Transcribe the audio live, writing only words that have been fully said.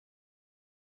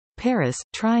Paris,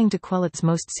 trying to quell its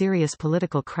most serious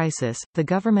political crisis, the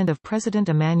government of President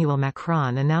Emmanuel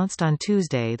Macron announced on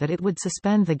Tuesday that it would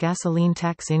suspend the gasoline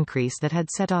tax increase that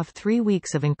had set off 3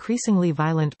 weeks of increasingly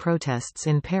violent protests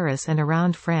in Paris and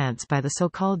around France by the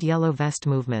so-called Yellow Vest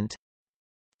movement.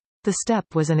 The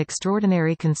step was an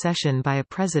extraordinary concession by a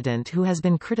president who has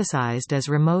been criticized as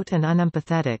remote and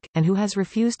unempathetic, and who has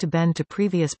refused to bend to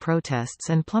previous protests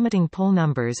and plummeting poll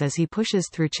numbers as he pushes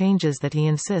through changes that he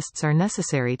insists are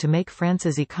necessary to make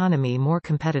France's economy more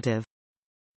competitive.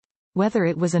 Whether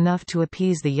it was enough to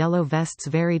appease the Yellow Vests'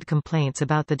 varied complaints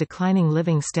about the declining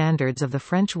living standards of the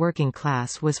French working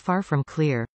class was far from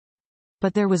clear.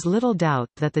 But there was little doubt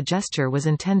that the gesture was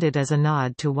intended as a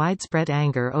nod to widespread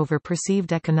anger over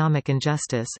perceived economic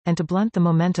injustice, and to blunt the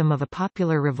momentum of a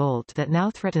popular revolt that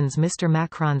now threatens Mr.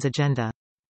 Macron's agenda.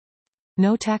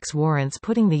 No tax warrants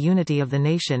putting the unity of the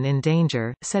nation in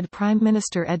danger, said Prime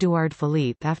Minister Édouard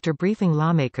Philippe after briefing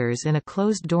lawmakers in a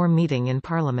closed-door meeting in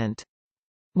Parliament.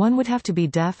 One would have to be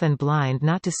deaf and blind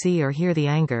not to see or hear the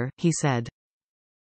anger, he said.